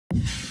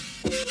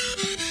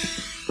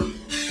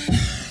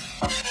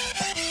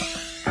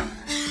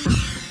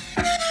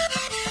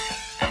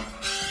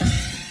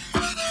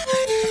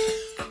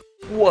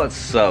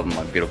What's up,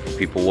 my beautiful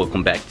people?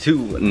 Welcome back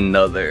to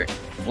another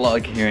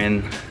vlog here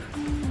in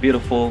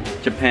beautiful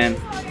Japan.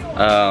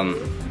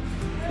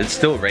 It's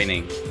still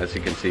raining, as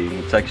you can see.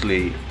 It's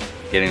actually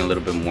getting a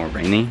little bit more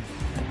rainy.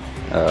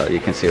 You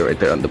can see it right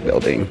there on the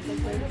building.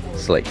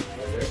 It's like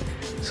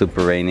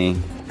super rainy.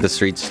 The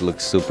streets look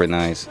super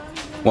nice.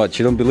 What,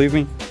 you don't believe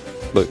me?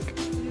 Look,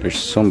 there's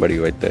somebody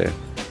right there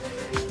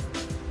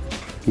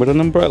with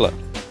an umbrella.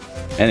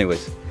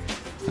 Anyways,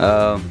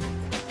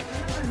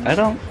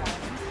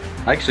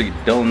 I actually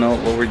don't know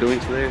what we're doing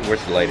today.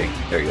 Where's the lighting?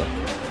 There you go.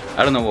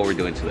 I don't know what we're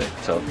doing today,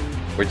 so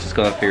we're just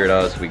gonna figure it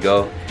out as we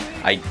go.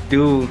 I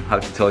do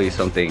have to tell you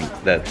something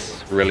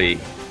that's really,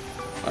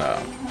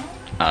 I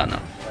don't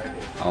know.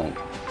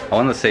 I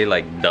want to say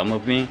like dumb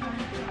of me.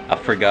 I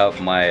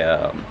forgot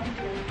my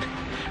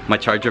my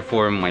charger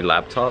for my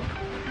laptop,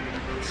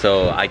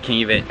 so I can't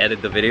even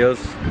edit the videos.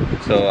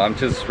 So I'm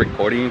just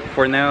recording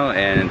for now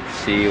and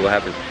see what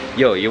happens.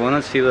 Yo, you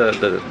want to see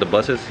the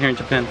buses here in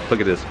Japan? Look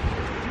at this.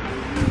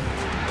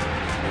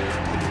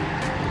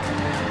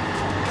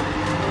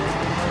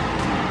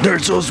 They're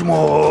so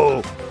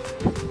small.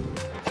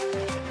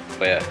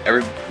 But yeah,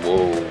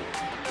 oh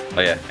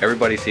yeah,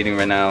 everybody's eating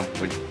right now.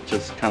 We're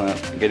just kind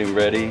of getting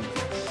ready.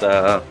 It's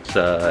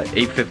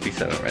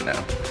 8:57 right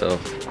now. So,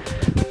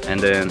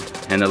 and then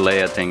in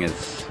LA, I think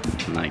it's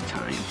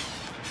nighttime.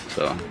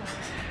 So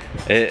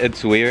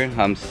it's weird.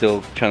 I'm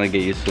still trying to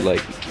get used to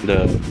like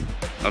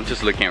I'm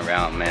just looking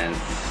around, man.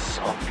 It's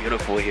so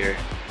beautiful here.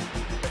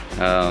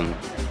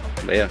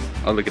 But yeah,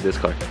 oh, look at this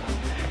car.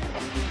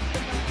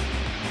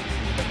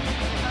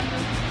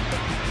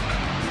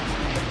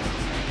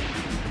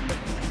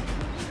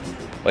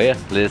 But yeah,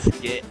 let's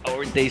get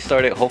our day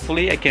started.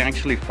 Hopefully I can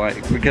actually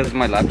find, because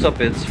my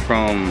laptop is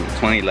from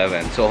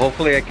 2011, so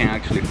hopefully I can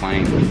actually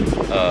find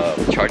a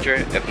charger.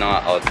 If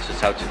not, I'll just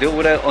have to deal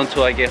with it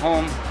until I get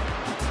home.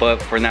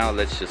 But for now,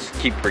 let's just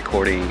keep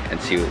recording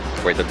and see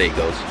where the day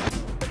goes.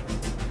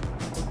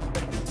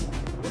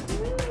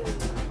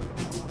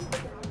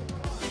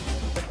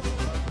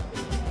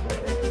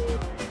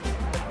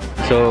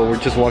 So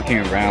we're just walking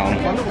around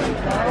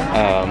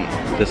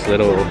this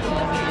little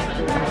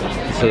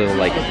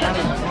like,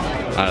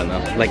 I don't know,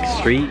 like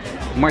street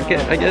market,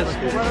 I guess.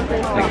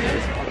 Like,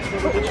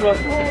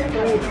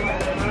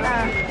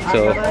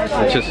 so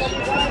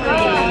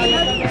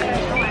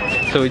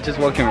we're just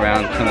walking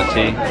around trying to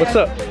see what's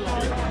up.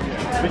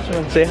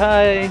 Say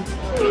hi.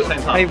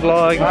 Hi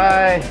vlog.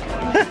 Hi.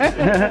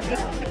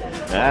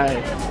 Hi.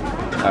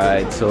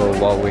 Alright, so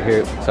while we're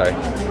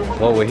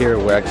here,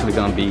 we're actually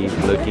gonna be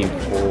looking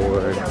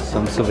for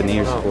some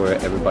souvenirs for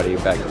everybody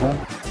back home.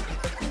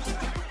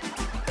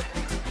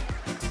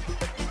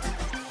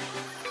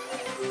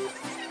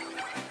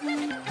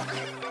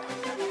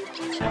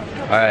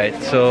 Alright,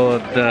 so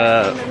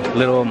the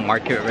little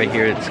market right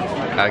here, it's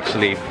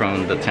actually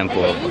from the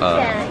temple of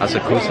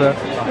Asakusa,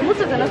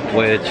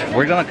 which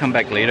we're gonna come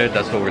back later.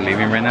 That's what we're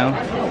leaving right now.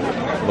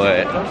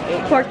 But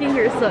parking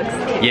here sucks.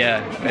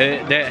 Yeah,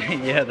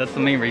 yeah, that's the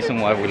main reason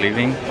why we're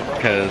leaving,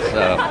 because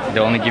they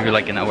only give you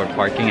like an hour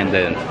parking, and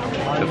then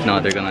if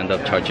not, they're gonna end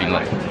up charging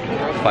like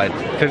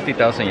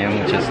 50,000 yen,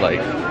 which is like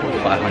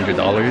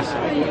 $500.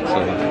 So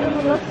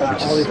we're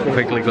just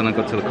quickly gonna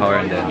go to the car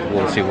and then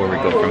we'll see where we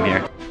go from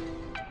here.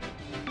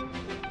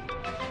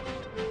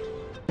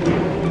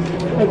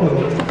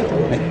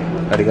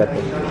 Arigato.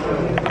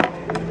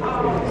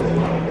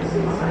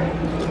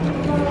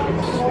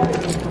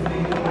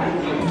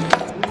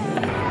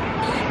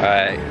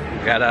 Alright,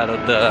 got out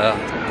of the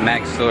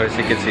Mac store, as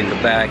you can see in the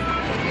back.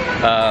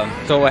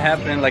 So what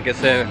happened, like I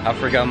said, I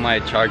forgot my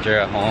charger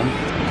at home.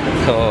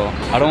 So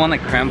I don't want to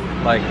cramp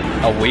like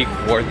a week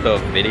worth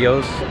of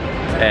videos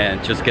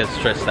and just get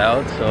stressed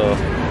out. So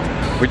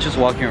we're just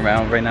walking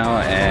around right now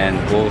and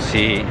we'll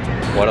see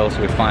what else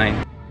we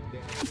find.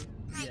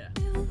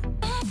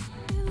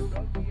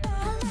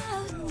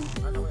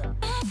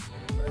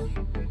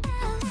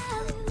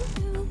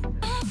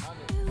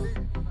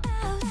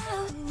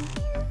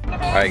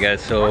 Alright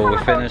guys, so we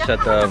finished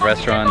at the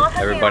restaurant,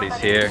 everybody's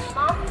here.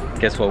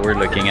 Guess what we're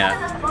looking at?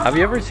 Have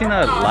you ever seen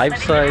a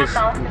life-size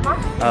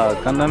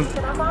Gundam?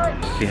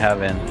 If you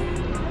haven't,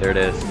 there it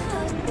is.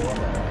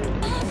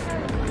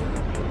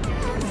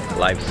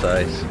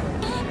 Life-size.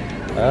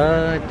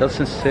 It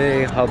doesn't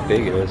say how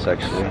big it is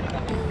actually,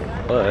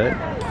 but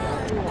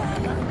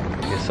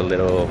it's a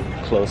little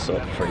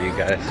close-up for you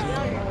guys.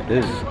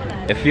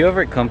 If you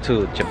ever come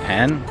to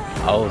Japan,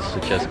 I would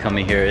suggest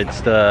coming here.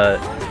 It's the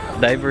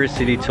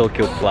Diversity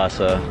Tokyo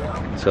Plaza,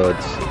 so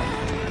it's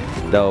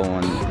that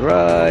one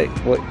right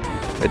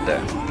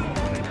there.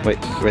 Wait,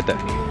 right there.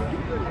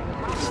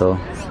 So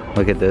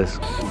look at this.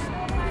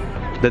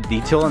 The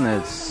detail on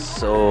it is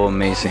so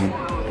amazing.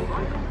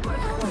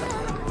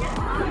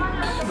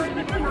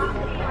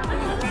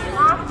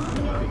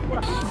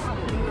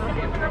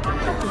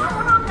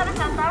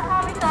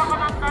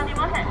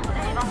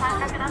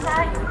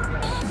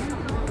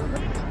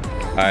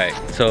 Alright,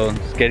 so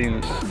it's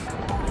getting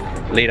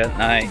late at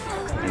night,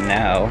 and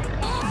now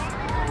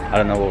I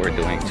don't know what we're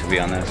doing, to be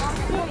honest.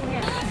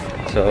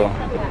 So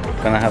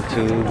Gonna have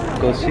to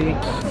go see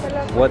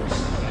what's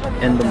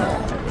in the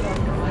mall.